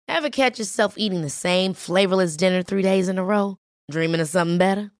Ever catch yourself eating the same flavorless dinner 3 days in a row? Dreaming of something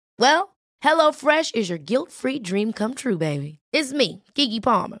better? Well, HelloFresh is your guilt-free dream come true, baby. It's me, Keke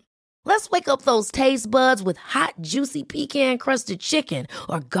Palmer. Let's wake up those taste buds with hot, juicy pecan-crusted chicken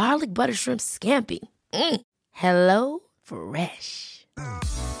or garlic butter shrimp scampi. Hello Fresh.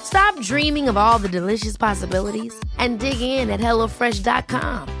 Stop dreaming of all the delicious possibilities and dig in at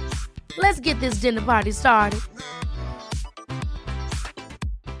HelloFresh.com. Let's get this dinner party started.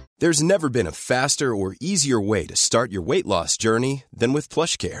 There's never been a faster or easier way to start your weight loss journey than with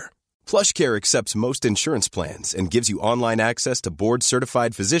PlushCare. PlushCare accepts most insurance plans and gives you online access to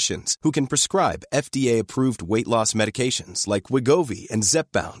board-certified physicians who can prescribe FDA-approved weight loss medications like Wegovy and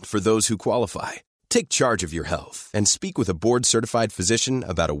Zepbound for those who qualify. Take charge of your health and speak with a board-certified physician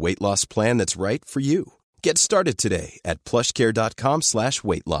about a weight loss plan that's right for you. Get started today at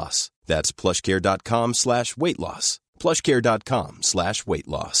plushcare.com/weight loss. That's plushcare.com/weight loss. plushcare.com/weight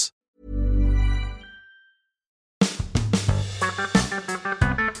loss.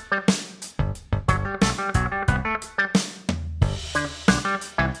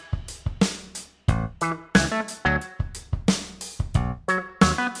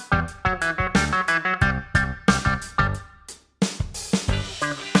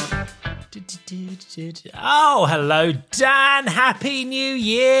 Oh, hello, Dan. Happy New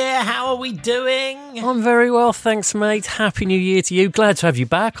Year. How are we doing? I'm very well, thanks, mate. Happy New Year to you. Glad to have you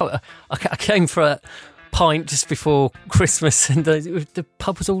back. I came for a pint just before Christmas and the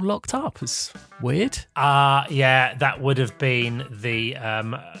pub was all locked up. It's weird. Yeah, that would have been the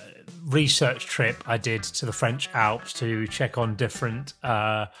research trip I did to the French Alps to check on different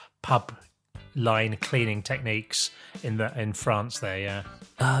pub line cleaning techniques in France there, yeah.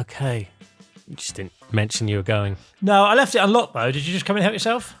 Okay. You just didn't mention you were going. No, I left it unlocked though. Did you just come and help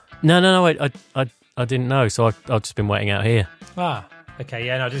yourself? No. I didn't know, so I've just been waiting out here. Ah, okay.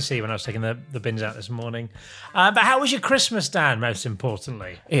 Yeah, no, I did see you when I was taking the bins out this morning. But how was your Christmas, Dan, most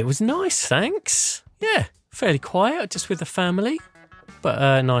importantly? It was nice, thanks. Yeah, fairly quiet, just with the family. But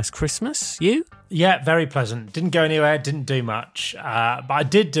a nice Christmas. You? Yeah, very pleasant. Didn't go anywhere, didn't do much. But I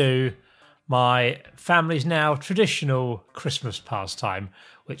did do my family's now traditional Christmas pastime,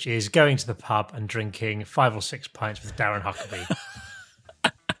 which is going to the pub and drinking 5 or 6 pints with Darren Huckabee.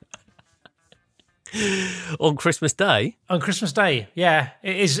 On Christmas Day? On Christmas Day, yeah.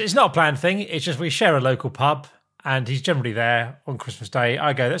 It's not a planned thing. It's just we share a local pub and he's generally there on Christmas Day.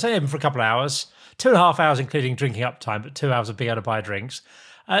 I go there. It's only open for a couple of hours. 2.5 hours including drinking up time, but 2 hours of being able to buy drinks.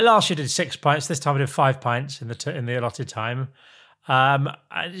 Last year I did 6 pints. This time I did 5 pints in the allotted time.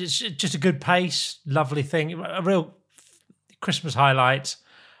 It's just a good pace, lovely thing. A real Christmas highlight.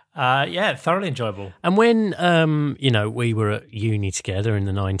 Yeah, thoroughly enjoyable. And when, we were at uni together in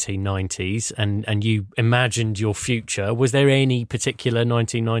the 1990s and you imagined your future, was there any particular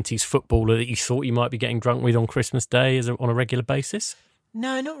 1990s footballer that you thought you might be getting drunk with on Christmas Day on a regular basis?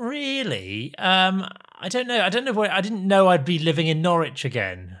 No, not really. I don't know. I didn't know I'd be living in Norwich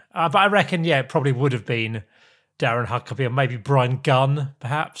again. But I reckon, yeah, it probably would have been Darren Huckabee or maybe Brian Gunn,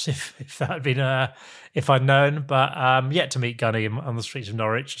 perhaps, if that had been if I'd known. But yet to meet Gunny on the streets of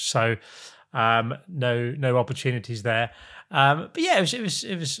Norwich, so no opportunities there. But yeah, it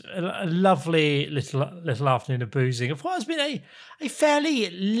was a lovely little afternoon of boozing of what has been a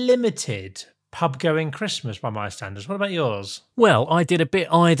fairly limited pub-going Christmas by my standards. What about yours? Well, I did a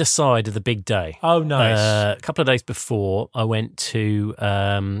bit either side of the big day. Oh, nice. A couple of days before, I went to,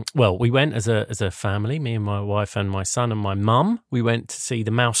 we went as a family, me and my wife and my son and my mum. We went to see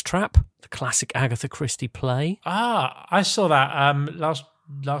The Mousetrap, the classic Agatha Christie play. Ah, I saw that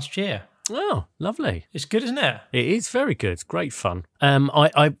last year. Oh, lovely. It's good, isn't it? It is very good. It's great fun.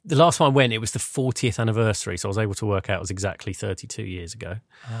 The last time I went, it was the 40th anniversary, so I was able to work out it was exactly 32 years ago.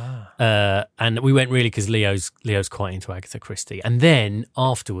 Ah. And we went really because Leo's quite into Agatha Christie. And then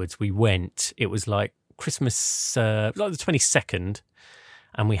afterwards we went, it was like Christmas, like the 22nd,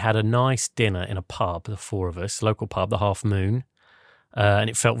 and we had a nice dinner in a pub, the four of us, local pub, the Half Moon. And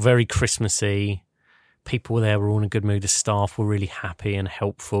it felt very Christmassy. People there were all in a good mood. The staff were really happy and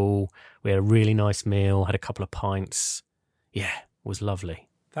helpful. We had a really nice meal, had a couple of pints. Yeah, it was lovely.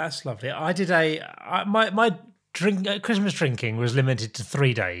 That's lovely. I did my Christmas drinking was limited to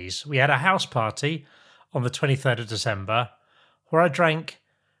 3 days. We had a house party on the 23rd of December where I drank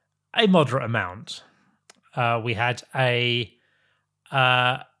a moderate amount. We had a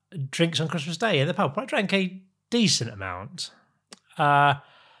drinks on Christmas Day in the pub where I drank a decent amount.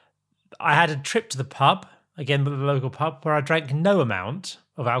 I had a trip to the pub, again with the local pub, where I drank no amount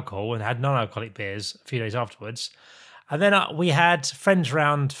of alcohol and had non-alcoholic beers a few days afterwards. And then we had friends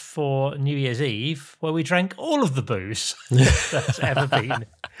round for New Year's Eve where we drank all of the booze that's ever been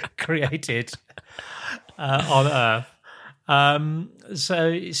created on Earth.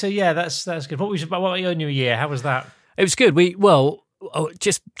 So yeah, that's good. What about your New Year? How was that? It was good.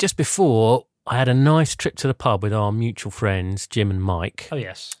 Just before, I had a nice trip to the pub with our mutual friends, Jim and Mike. Oh,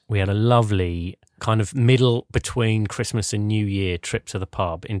 yes. We had a lovely kind of middle between Christmas and New Year trip to the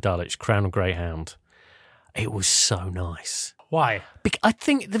pub in Dulwich, Crown and Greyhound. It was so nice. Why? I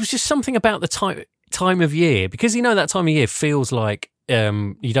think there was just something about the time of year, because that time of year feels like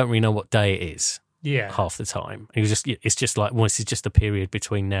you don't really know what day it is. Yeah. Half the time. It's just like, well, this is just a period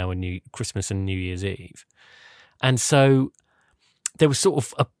between now and Christmas and New Year's Eve. And so there was sort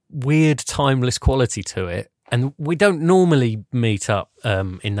of a weird timeless quality to it. And we don't normally meet up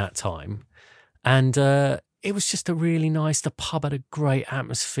in that time. And it was just a really nice, the pub had a great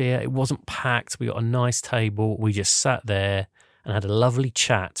atmosphere. It wasn't packed. We got a nice table. We just sat there and had a lovely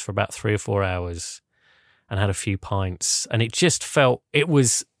chat for about 3 or 4 hours and had a few pints. And it just felt, it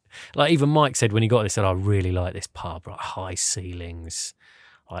was like, even Mike said when he got there, he said, I really like this pub, like high ceilings.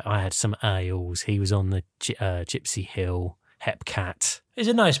 I had some ales. He was on the Gypsy Hill, Hepcat. It's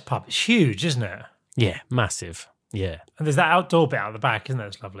a nice pub. It's huge, isn't it? Yeah, massive. Yeah. And there's that outdoor bit out the back, isn't it?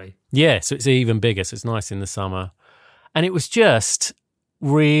 It's lovely. Yeah, so it's even bigger, so it's nice in the summer. And it was just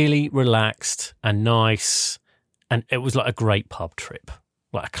really relaxed and nice. And it was like a great pub trip,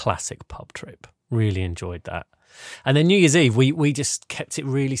 like a classic pub trip. Really enjoyed that. And then New Year's Eve, we just kept it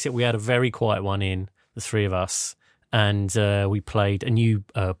really simple. We had a very quiet one in, the three of us. And we played a new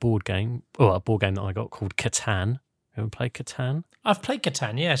board game, a board game that I got called Catan. Ever played Catan? I've played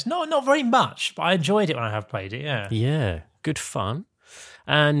Catan, yes. Not very much, but I enjoyed it when I have played it, yeah. Yeah, good fun.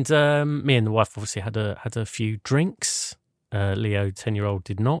 And me and the wife obviously had a few drinks. Leo, 10-year-old,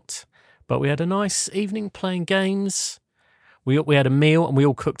 did not. But we had a nice evening playing games. We had a meal and we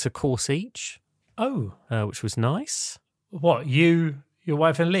all cooked a course each. Oh. Which was nice. What, you, your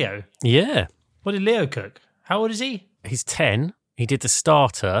wife and Leo? Yeah. What did Leo cook? How old is he? He's 10. He did the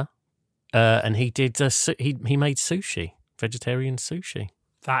starter. And he did. He made sushi, vegetarian sushi.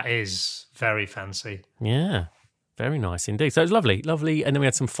 That is very fancy. Yeah, very nice indeed. So it was lovely. And then we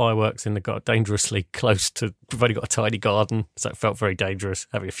had some fireworks in the garden, dangerously close to. We've only got a tiny garden, so it felt very dangerous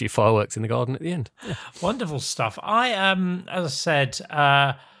having a few fireworks in the garden at the end. Yeah. Wonderful stuff. I as I said,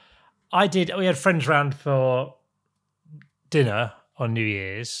 we had friends round for dinner on New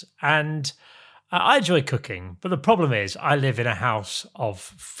Year's, and I enjoy cooking, but the problem is I live in a house of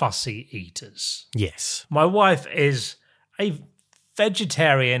fussy eaters. Yes. My wife is a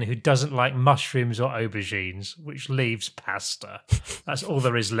vegetarian who doesn't like mushrooms or aubergines, which leaves pasta. That's all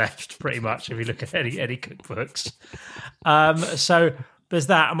there is left, pretty much, if you look at any cookbooks. So there's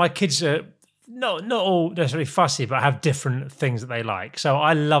that. And my kids are not all necessarily fussy, but have different things that they like. So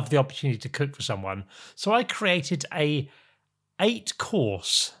I love the opportunity to cook for someone. So I created a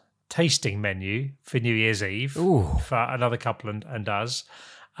 8-course tasting menu for New Year's Eve. Ooh. For another couple and us,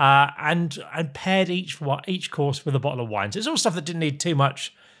 and paired each course with a bottle of wine. So it's all stuff that didn't need too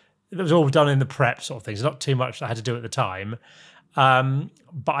much. It was all done in the prep sort of things. Not too much that I had to do at the time,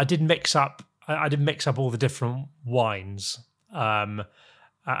 but I did mix up. I did mix up all the different wines and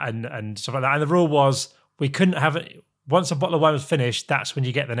stuff like that. And the rule was we couldn't have it once a bottle of wine was finished. That's when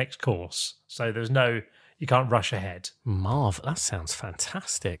you get the next course. So there's no. You can't rush ahead. Marv, that sounds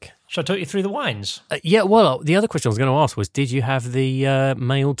fantastic. Shall I talk you through the wines? Yeah, well, the other question I was going to ask was, did you have the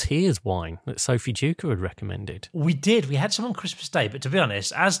Male Tears wine that Sophie Duker had recommended? We did. We had some on Christmas Day, but to be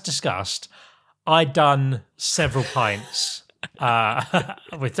honest, as discussed, I'd done several pints with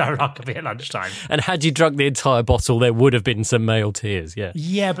Darren Huckabee at lunchtime. And had you drunk the entire bottle, there would have been some Male Tears, yeah.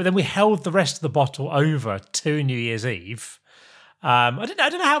 Yeah, but then we held the rest of the bottle over to New Year's Eve. I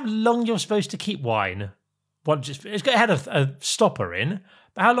don't know how long you're supposed to keep wine. It had a stopper in,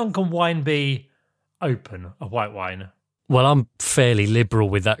 but how long can wine be open, a white wine? Well, I'm fairly liberal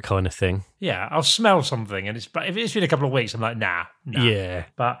with that kind of thing. Yeah, I'll smell something, but if it's been a couple of weeks, I'm like, nah. Yeah.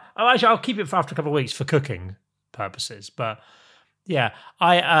 But I'll keep it for after a couple of weeks for cooking purposes. But yeah,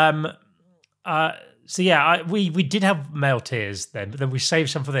 we did have Male Tears then, but then we saved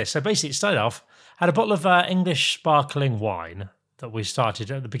some for this. So basically, it started off, had a bottle of English sparkling wine that we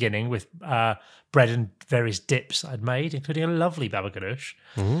started at the beginning with bread and various dips I'd made, including a lovely baba ganoush.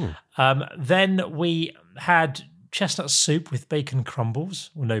 Then we had chestnut soup with bacon crumbles.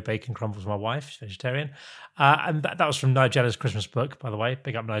 Well, no bacon crumbles, my wife, she's vegetarian. And that was from Nigella's Christmas book, by the way.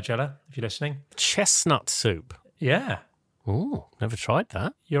 Big up Nigella, if you're listening. Chestnut soup? Yeah. Oh, never tried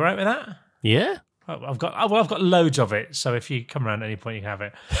that. You all right with that? Yeah. I've got loads of it. So if you come around at any point, you can have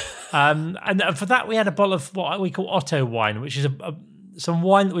it. And for that, we had a bottle of what we call Otto wine, which is some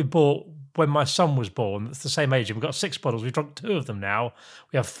wine that we bought when my son was born. It's the same age. We've got 6 bottles. We've drunk 2 of them now.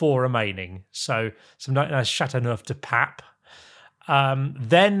 We have 4 remaining. So some nice Chateauneuf de Pape.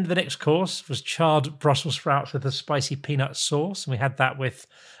 Then the next course was charred Brussels sprouts with a spicy peanut sauce, and we had that with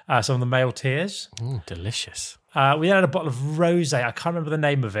some of the male tears. Delicious. We had a bottle of rosé. I can't remember the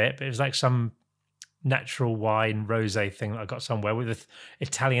name of it, but it was like some natural wine rosé thing that I got somewhere with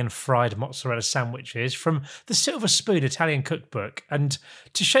Italian fried mozzarella sandwiches from the Silver Spoon Italian cookbook. And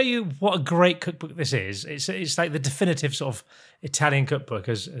to show you what a great cookbook this is, it's like the definitive sort of Italian cookbook,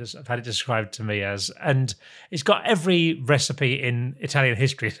 as I've had it described to me as, and it's got every recipe in Italian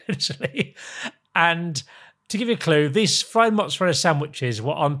history, essentially. And to give you a clue, these fried mozzarella sandwiches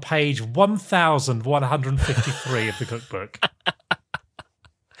were on page 1,153 of the cookbook.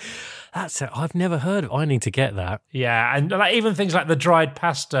 That's it. I've never heard of. I need to get that. Yeah, and like even things like the dried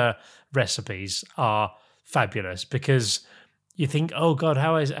pasta recipes are fabulous because you think, oh God,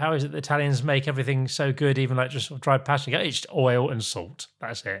 how is it the Italians make everything so good, even like just sort of dried pasta? It's just oil and salt.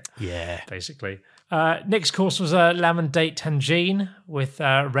 That's it. Yeah. Basically. Next course was a lamb and date tangine with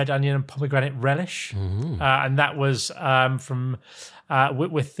red onion and pomegranate relish. And that was from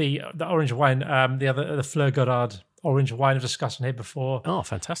with the orange wine, the Fleur Godard orange wine I've discussed on here before. Oh,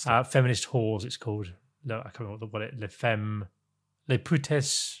 fantastic. Feminist Whores, it's called. No, I can't remember what it. Les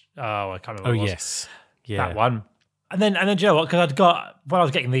Putes. Oh, I can't remember. Oh, what it was. yes. Yeah. That one. And then do you know what? Because when I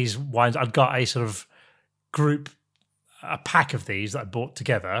was getting these wines, I'd got a sort of a pack of these that I bought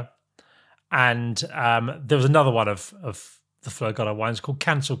together. And there was another one of the Fleur Godard wines called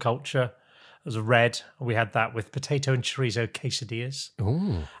Cancel Culture. It was a red. We had that with potato and chorizo quesadillas.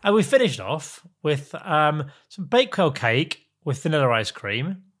 Ooh. And we finished off with some Bakewell cake with vanilla ice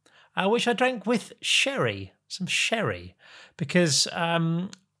cream, which I drank with some sherry, because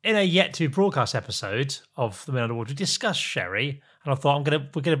in a yet-to-broadcast episode of The Men Underwater, we discussed sherry, and I thought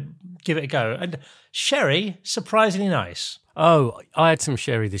we're gonna give it a go. And sherry, surprisingly nice. Oh, I had some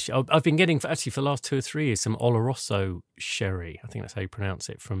sherry this year. I've been getting, actually, for the last 2 or 3 years, some Oloroso sherry. I think that's how you pronounce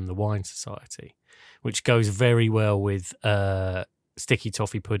it, from the Wine Society, which goes very well with sticky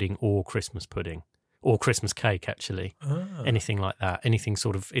toffee pudding or Christmas pudding, or Christmas cake, actually. Oh. Anything like that. Anything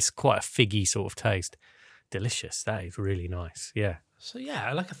sort of, it's quite a figgy sort of taste. Delicious. That is really nice. Yeah. So,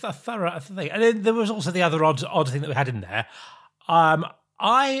 yeah, like a thorough thing. And then there was also the other odd thing that we had in there.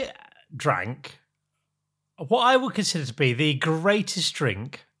 I drank what I would consider to be the greatest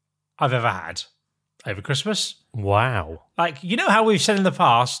drink I've ever had over Christmas. Wow. Like, you know how we've said in the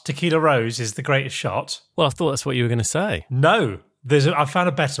past, Tequila Rose is the greatest shot? Well, I thought that's what you were going to say. No, I found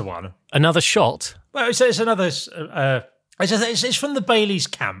a better one. Another shot? Well, it's another... it's from the Baileys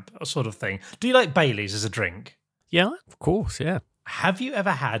camp, sort of thing. Do you like Baileys as a drink? Yeah, of course, yeah. Have you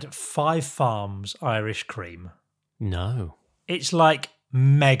ever had Five Farms Irish Cream? No. It's like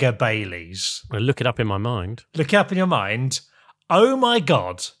mega Baileys. Well, look it up in my mind. Look it up in your mind. Oh my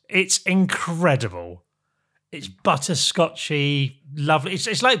God, it's incredible. It's butterscotchy, lovely.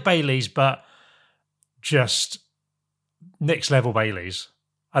 It's like Baileys, but just next level Baileys.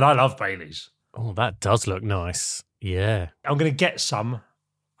 And I love Baileys. Oh, that does look nice. Yeah. I'm going to get some,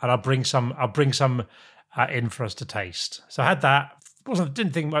 and I'll bring some in for us to taste. So I had that.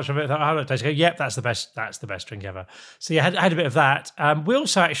 Didn't think much of it. How did it taste? Yep, that's the best drink ever. So yeah, had a bit of that. We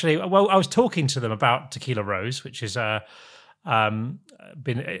also actually, I was talking to them about Tequila Rose, which is been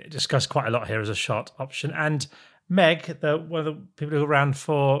discussed quite a lot here as a shot option. And Meg, one of the people who ran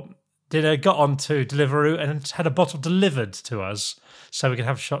for dinner, got on to Deliveroo and had a bottle delivered to us, so we could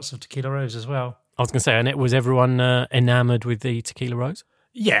have shots of Tequila Rose as well. I was going to say, and was everyone enamoured with the Tequila Rose?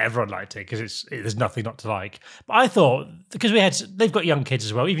 Yeah, everyone liked it because there's nothing not to like. But I thought, because they've got young kids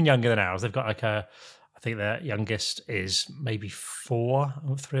as well, even younger than ours. They've got I think their youngest is maybe 3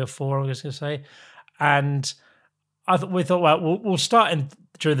 or 4, I was going to say. And we thought, well, we'll start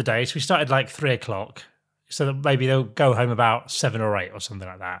during the day. So we started like 3 o'clock, so that maybe they'll go home about 7 or 8 or something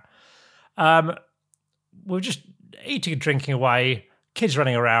like that. We were just eating and drinking away, kids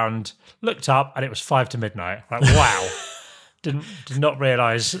running around, looked up, and it was 5 to midnight. Like, wow. Did not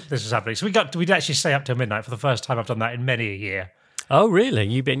realise this was happening. So we'd actually stay up till midnight for the first time. I've done that in many a year. Oh, really?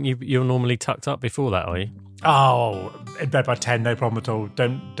 You're normally tucked up before that, are you? Oh, in bed by 10, no problem at all.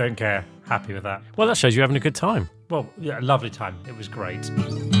 Don't care. Happy with that. Well, that shows you're having a good time. Well, yeah, a lovely time. It was great.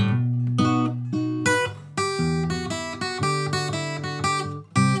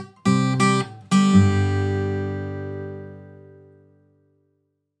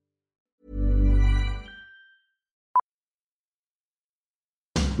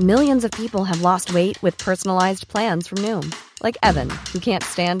 Millions of people have lost weight with personalized plans from Noom. Like Evan, who can't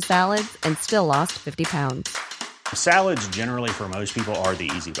stand salads and still lost 50 pounds. Salads generally for most people are the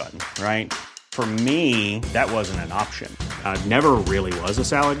easy button, right? For me, that wasn't an option. I never really was a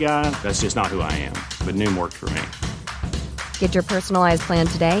salad guy. That's just not who I am. But Noom worked for me. Get your personalized plan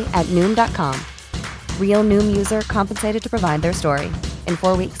today at Noom.com. Real Noom user compensated to provide their story. In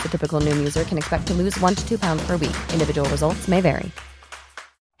 4 weeks, the typical Noom user can expect to lose 1 to 2 pounds per week. Individual results may vary.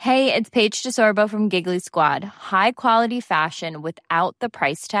 Hey, it's Paige DeSorbo from Giggly Squad. High quality fashion without the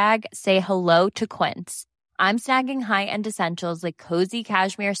price tag. Say hello to Quince. I'm snagging high-end essentials like cozy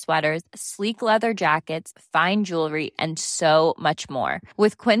cashmere sweaters, sleek leather jackets, fine jewelry, and so much more.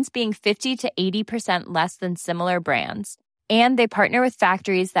 With Quince being 50 to 80% less than similar brands. And they partner with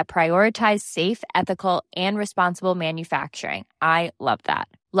factories that prioritize safe, ethical, and responsible manufacturing. I love that.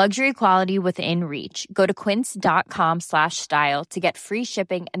 Luxury quality within reach. Go to quince.com/style to get free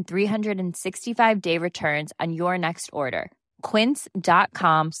shipping and 365-day returns on your next order.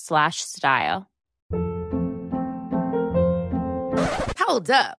 Quince.com/style.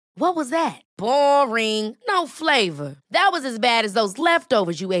 Hold up. What was that? Boring. No flavor. That was as bad as those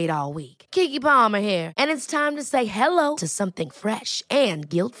leftovers you ate all week. Keke Palmer here, and it's time to say hello to something fresh and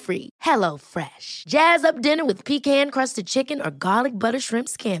guilt-free. Hello Fresh. Jazz up dinner with pecan-crusted chicken or garlic butter shrimp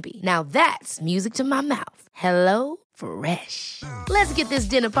scampi. Now that's music to my mouth. Hello Fresh. Let's get this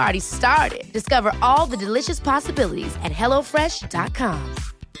dinner party started. Discover all the delicious possibilities at hellofresh.com.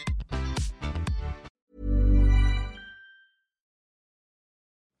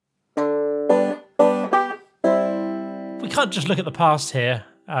 We can't just look at the past here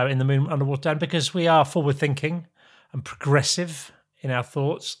in the Moon Underwater, Dan, because we are forward-thinking and progressive in our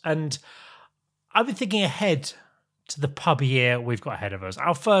thoughts. And I've been thinking ahead to the pub year we've got ahead of us.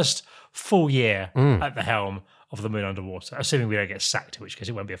 Our first full year at the helm of the Moon Underwater, assuming we don't get sacked, in which case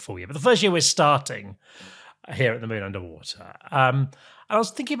it won't be a full year. But the first year we're starting here at the Moon Underwater. And I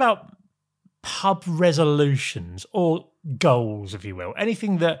was thinking about pub resolutions or goals, if you will.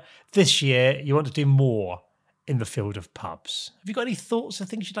 Anything that this year you want to do more in the field of pubs. Have you got any thoughts of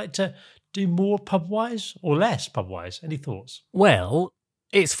things you'd like to do more pub-wise or less pub-wise? Any thoughts? Well,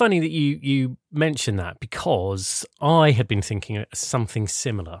 it's funny that you mention that, because I had been thinking of something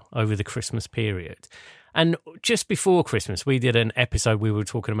similar over the Christmas period. And just before Christmas, we did an episode, we were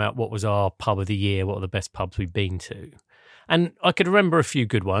talking about what was our pub of the year, what are the best pubs we've been to. And I could remember a few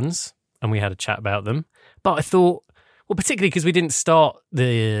good ones, and we had a chat about them. But I thought, well, particularly because we didn't start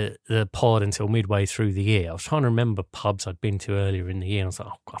the pod until midway through the year, I was trying to remember pubs I'd been to earlier in the year, and I was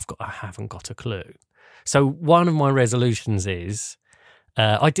like, I haven't got a clue. So one of my resolutions is,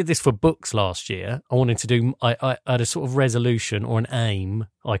 I did this for books last year. I wanted to do, I had a sort of resolution or an aim,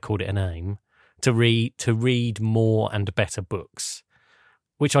 I called it an aim, to read more and better books,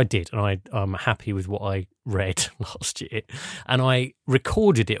 which I did, and I'm happy with what I read last year. And I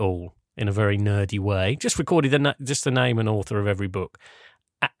recorded it all in a very nerdy way. Just recorded just the name and author of every book.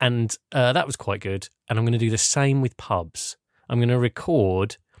 And that was quite good. And I'm going to do the same with pubs. I'm going to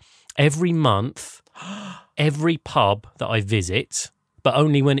record every month, every pub that I visit, but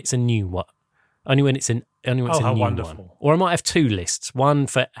only when it's a new one. Only when it's a new wonderful one. Or I might have two lists. One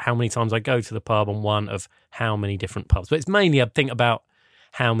for how many times I go to the pub and one of how many different pubs. But it's mainly I think about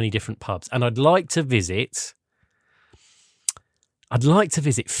how many different pubs. And I'd like to visit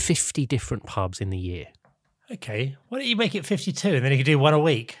 50 different pubs in the year. Okay. Why don't you make it 52 and then you can do one a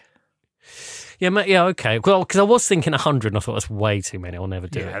week? Yeah, okay. Well, because I was thinking 100 and I thought that's way too many. I'll never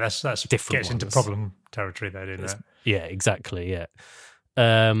do it. Yeah, that's different gets ones. into problem territory though, doesn't it? Yeah, exactly, yeah.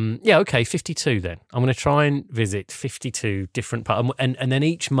 Okay, 52 then. I'm going to try and visit 52 different pubs. And then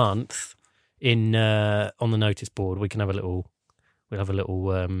each month on the notice board, we'll have a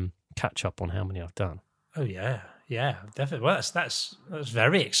little catch up on how many I've done. Oh, yeah. Yeah, definitely. Well, that's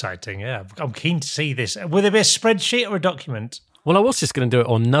very exciting. Yeah, I'm keen to see this. Will there be a spreadsheet or a document? Well, I was just going to do it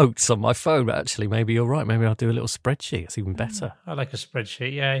on notes on my phone, but actually, maybe you're right. Maybe I'll do a little spreadsheet. It's even better. I like a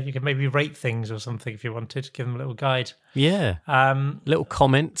spreadsheet. Yeah, you could maybe rate things or something if you wanted. Give them a little guide. Yeah. Little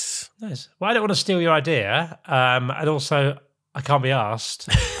comments. Nice. Well, I don't want to steal your idea, and also I can't be asked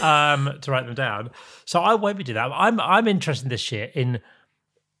to write them down, so I won't be doing that. I'm interested this year in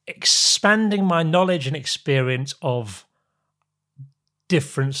expanding my knowledge and experience of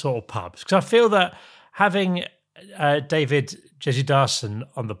different sort of pubs, because I feel that having David Jesudarson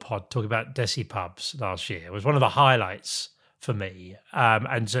on the pod talking about Desi pubs last year was one of the highlights for me,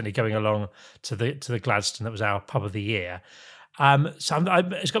 and certainly going along to the Gladstone that was our pub of the year. So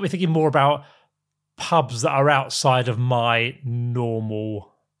it's got me thinking more about pubs that are outside of my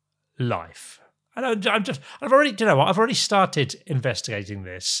normal life. I've already started investigating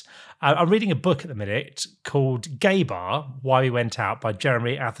this. I'm reading a book at the minute called Gay Bar: Why We Went Out by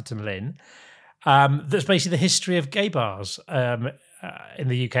Jeremy Atherton Lynn. That's basically the history of gay bars in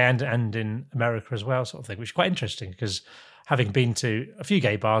the UK and in America as well, sort of thing, which is quite interesting because having been to a few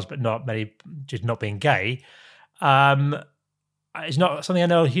gay bars, but not many, just not being gay, it's not something I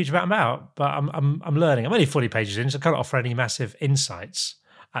know a huge amount about. But I'm learning. I'm only 40 pages in, so I can't offer any massive insights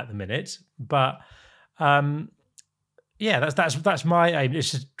at the minute. But that's my aim,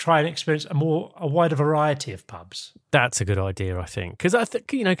 is to try and experience a wider variety of pubs. That's a good idea, I think, because I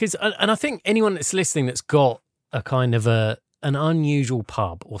think and I think anyone that's listening that's got a kind of an unusual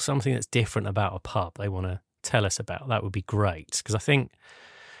pub or something that's different about a pub they want to tell us about, that would be great. Because I think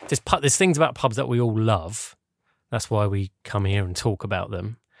there's things about pubs that we all love. That's why we come here and talk about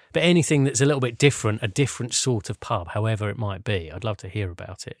them. But anything that's a little bit different, a different sort of pub, however it might be, I'd love to hear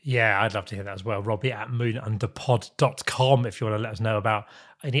about it. Yeah, I'd love to hear that as well. Robbie at moonunderpod.com if you want to let us know about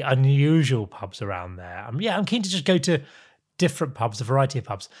any unusual pubs around there. I'm keen to just go to different pubs, a variety of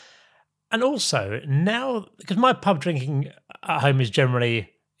pubs. And also, now, because my pub drinking at home is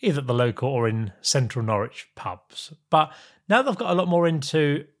generally either at the local or in central Norwich pubs, but now that I've got a lot more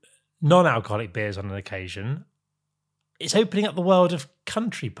into non-alcoholic beers on an occasion, it's opening up the world of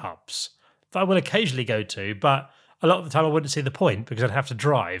country pubs that I will occasionally go to, but a lot of the time I wouldn't see the point because I'd have to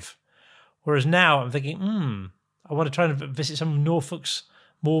drive. Whereas now I'm thinking, I want to try and visit some of Norfolk's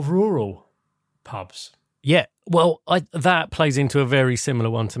more rural pubs. Yeah, well, that plays into a very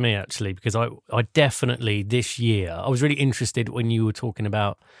similar one to me, actually, because I definitely this year, I was really interested when you were talking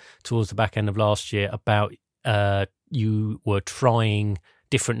about, towards the back end of last year, about you were trying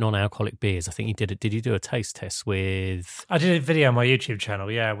different non-alcoholic beers. I think did you do a taste test with... I did a video on my YouTube channel,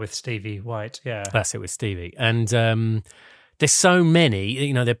 with Stevie White, That's it, with Stevie. And there's so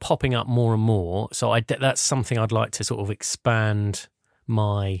many, they're popping up more and more, so that's something I'd like to sort of expand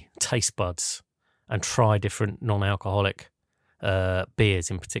my taste buds and try different non-alcoholic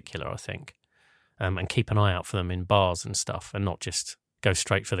beers in particular, I think, and keep an eye out for them in bars and stuff, and not just go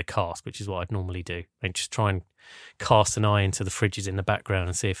straight for the cask, which is what I'd normally do, and just try and cast an eye into the fridges in the background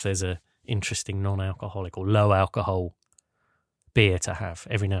and see if there's a interesting non-alcoholic or low-alcohol beer to have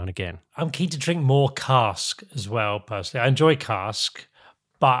every now and again. I'm keen to drink more cask as well, personally. I enjoy cask,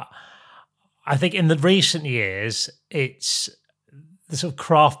 but I think in the recent years, it's the sort of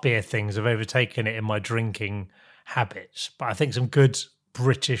craft beer things have overtaken it in my drinking habits. But I think some good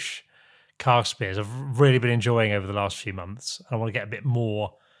British cask beers I've really been enjoying over the last few months. I want to get a bit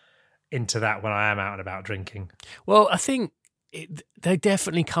more into that when I am out and about drinking. Well, I think they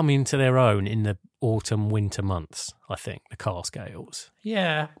definitely come into their own in the autumn, winter months, I think, the cask ales.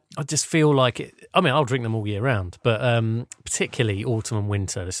 Yeah. I just feel like it. I mean, I'll drink them all year round, but particularly autumn and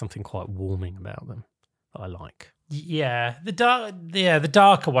winter, there's something quite warming about them that I like. Yeah, the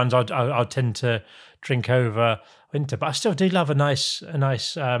darker ones I'll tend to drink over winter, but I still do love a nice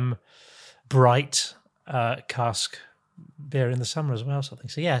bright cask beer in the summer as well, sort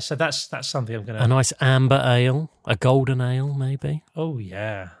of thing. So that's something I'm gonna. A nice amber ale, a golden ale, maybe. Oh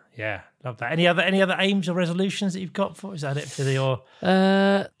yeah, love that. Any other aims or resolutions that you've got for? Is that it for your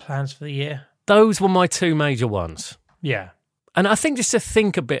plans for the year? Those were my two major ones. Yeah, and I think just to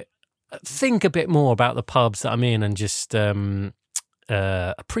think a bit more about the pubs that I'm in and just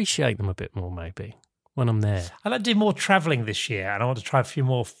appreciate them a bit more, maybe, when I'm there. I'd like to do more travelling this year, and I want to try a few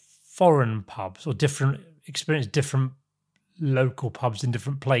more foreign pubs or experience different local pubs in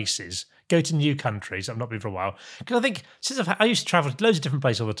different places. Go to new countries. I've not been for a while. Because I think I used to travel to loads of different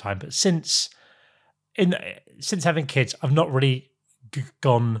places all the time, but since having kids, I've not really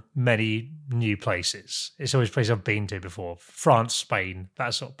gone many new places. It's always places I've been to before. France, Spain,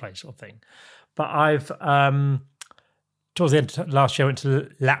 that sort of place sort of thing. But I've, towards the end of last year, I went to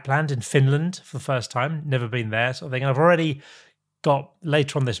Lapland in Finland for the first time. Never been there sort of thing. And I've already got,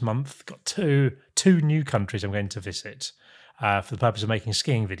 later on this month, got two new countries I'm going to visit for the purpose of making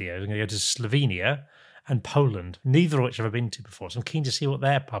skiing videos. I'm going to go to Slovenia and Poland, neither of which I've ever been to before. So I'm keen to see what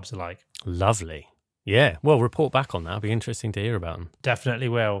their pubs are like. Lovely. Yeah, well, report back on that. It'll be interesting to hear about them. Definitely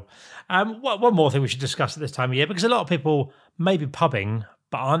will. One more thing we should discuss at this time of year, because a lot of people may be pubbing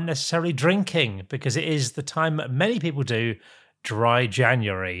but aren't necessarily drinking, because it is the time many people do, dry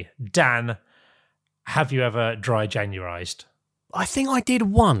January. Dan, have you ever dry Januarized? I think I did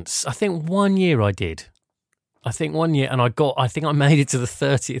once. I think 1 year I did. I think 1 year, and I think I made it to the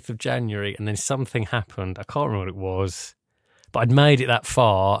 30th of January, and then something happened. I can't remember what it was. But I'd made it that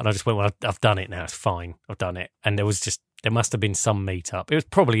far, and I just went, well, I've done it now. It's fine. I've done it. And there must have been some meetup. It was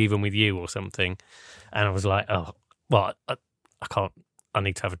probably even with you or something. And I was like, oh, well, I can't. I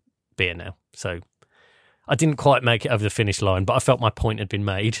need to have a beer now. So I didn't quite make it over the finish line, but I felt my point had been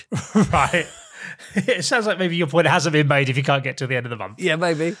made. Right. It sounds like maybe your point hasn't been made if you can't get to the end of the month. Yeah,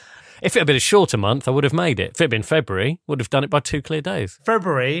 maybe. If it had been a shorter month, I would have made it. If it had been February, would have done it by 2 clear days.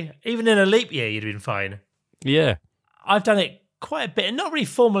 February, even in a leap year, you'd have been fine. Yeah. I've done it quite a bit, and not really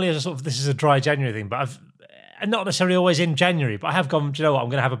formally as a sort of this is a dry January thing, but and not necessarily always in January, but I have gone, do you know what, I'm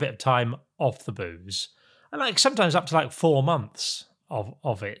going to have a bit of time off the booze. And like sometimes up to like 4 months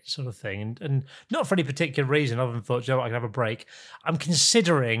of it sort of thing. And not for any particular reason other than thought, do you know what, I can have a break. I'm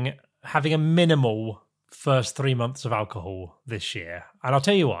considering having a minimal first 3 months of alcohol this year. And I'll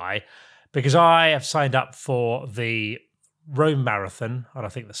tell you why. Because I have signed up for the Rome Marathon on I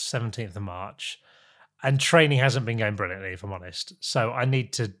think the 17th of March. And training hasn't been going brilliantly, if I'm honest. So I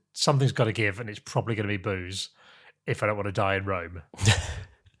need to, something's got to give, and it's probably going to be booze if I don't want to die in Rome.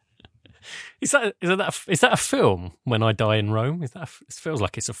 Is that a film, When I Die in Rome? It feels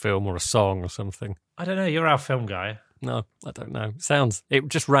like it's a film or a song or something. I don't know. You're our film guy. No, I don't know. It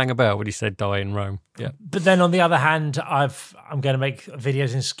just rang a bell when you said die in Rome. Yeah. But then on the other hand, I'm going to make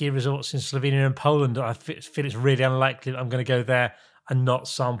videos in ski resorts in Slovenia and Poland. I feel it's really unlikely that I'm going to go there and not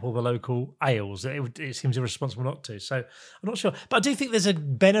sample the local ales. It seems irresponsible not to. So I'm not sure. But I do think there's a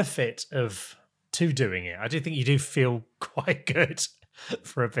benefit to doing it. I do think you do feel quite good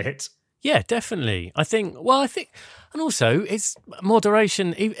for a bit. Yeah, definitely. I think, and also it's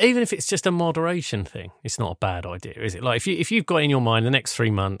moderation, even if it's just a moderation thing, it's not a bad idea, is it? Like if you've got in your mind the next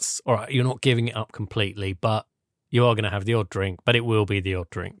 3 months, all right, you're not giving it up completely, but you are going to have the odd drink, but it will be the odd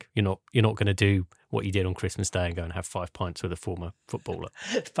drink. You're not going to do what you did on Christmas Day and go and have 5 pints with a former footballer.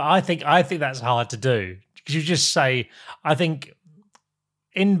 But I think that's hard to do because you just say, I think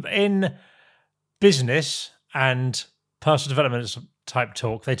in business and personal development type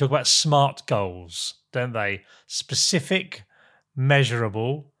talk, they talk about SMART goals, don't they? Specific,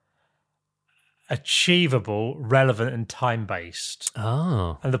 measurable, achievable, relevant, and time-based.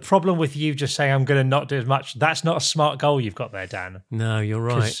 Oh. And the problem with you just saying, I'm going to not do as much, that's not a SMART goal you've got there, Dan. No, you're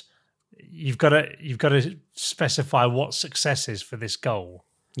right. You've got to specify what success is for this goal.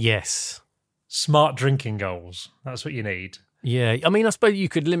 Yes. Smart drinking goals. That's what you need. Yeah. I mean, I suppose you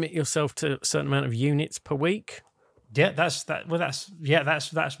could limit yourself to a certain amount of units per week. Yeah, that's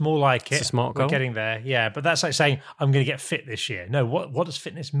more like it. It's a smart goal. We're getting there. Yeah, but that's like saying I'm going to get fit this year. No, what does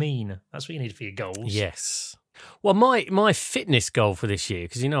fitness mean? That's what you need for your goals. Yes. Well, my fitness goal for this year,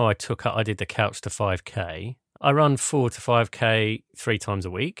 because I did the Couch to 5K. I run 4 to 5K 3 times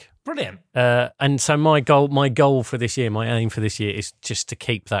a week. Brilliant. And so my goal for this year, my aim for this year is just to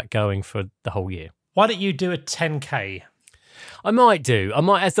keep that going for the whole year. Why don't you do a 10K? I might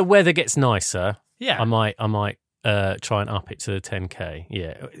as the weather gets nicer. Yeah. I might try and up it to the 10K.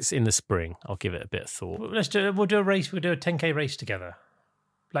 Yeah, it's in the spring. I'll give it a bit of thought. We'll do a race. We'll do a 10K race together.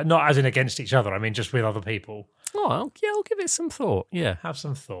 Like not as in against each other. I mean, just with other people. Oh, I'll give it some thought. Yeah, have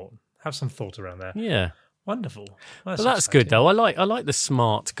some thought around there. Yeah, wonderful. Well, that's good though. I like the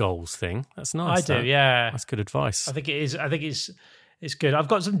SMART goals thing. That's nice. I do. Yeah, that's good advice. I think it is. I think it's good. I've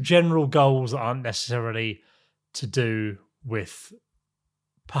got some general goals that aren't necessarily to do with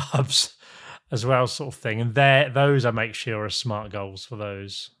pubs as well, sort of thing. And those I make sure are SMART goals for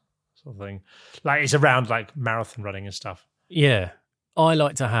those sort of thing. Like it's around like marathon running and stuff. Yeah, I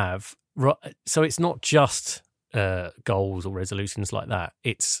like to have. So it's not just goals or resolutions like that.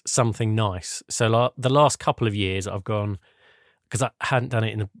 It's something nice. So the last couple of years I've gone, because I hadn't done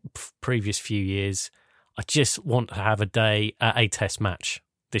it in the previous few years, I just want to have a day at a test match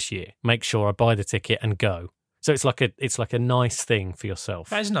this year. Make sure I buy the ticket and go. So it's like a nice thing for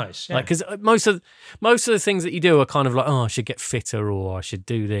yourself. That is nice, yeah. Like because most of the things that you do are kind of like, oh, I should get fitter, or I should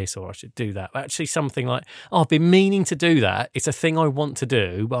do this, or I should do that. But actually, something like, oh, I've been meaning to do that. It's a thing I want to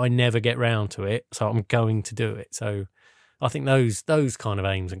do, but I never get round to it, so I'm going to do it. So I think those kind of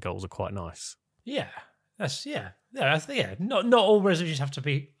aims and goals are quite nice. Yeah, Not all resolutions have to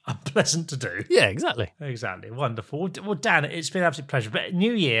be unpleasant to do. Yeah, exactly. Wonderful. Well, Dan, it's been an absolute pleasure. But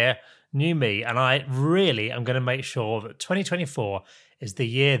new year, new me, and I really am going to make sure that 2024 is the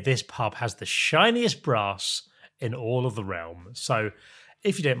year this pub has the shiniest brass in all of the realm. So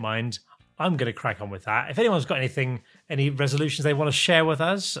if you don't mind, I'm going to crack on with that. If anyone's got any resolutions they want to share with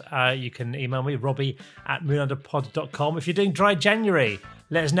us, you can email me, robbie@moonunderpod.com. If you're doing dry January,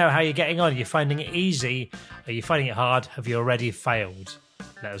 let us know how you're getting on. Are you finding it easy? Are you finding it hard? Have you already failed?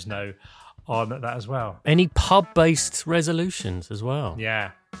 Let us know on that as well. Any pub-based resolutions as well?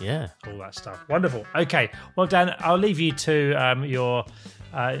 Yeah. Yeah. All that stuff. Wonderful. Okay. Well, Dan, I'll leave you to your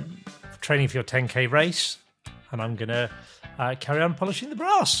training for your 10K race, and I'm going to carry on polishing the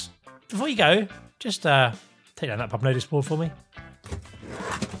brass. Before you go, just take down that pub notice board for me.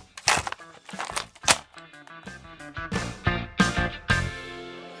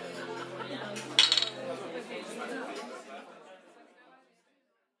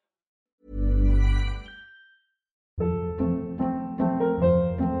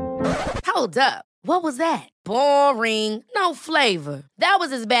 Hold up. What was that? Boring. No flavor. That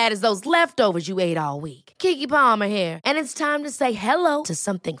was as bad as those leftovers you ate all week. Keke Palmer here, and it's time to say hello to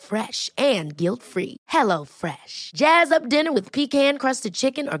something fresh and guilt-free. Hello Fresh. Jazz up dinner with pecan-crusted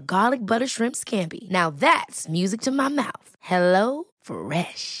chicken or garlic butter shrimp scampi. Now that's music to my mouth. Hello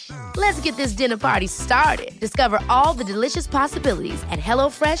Fresh. Let's get this dinner party started. Discover all the delicious possibilities at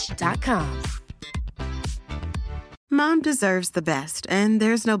hellofresh.com. Mom deserves the best, and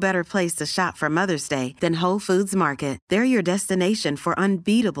there's no better place to shop for Mother's Day than Whole Foods Market. They're your destination for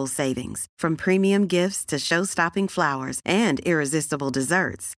unbeatable savings, from premium gifts to show-stopping flowers and irresistible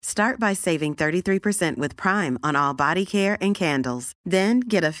desserts. Start by saving 33% with Prime on all body care and candles. Then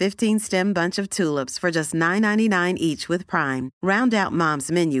get a 15-stem bunch of tulips for just $9.99 each with Prime. Round out Mom's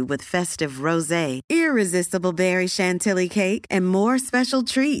menu with festive rosé, irresistible berry chantilly cake, and more special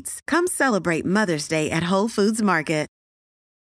treats. Come celebrate Mother's Day at Whole Foods Market.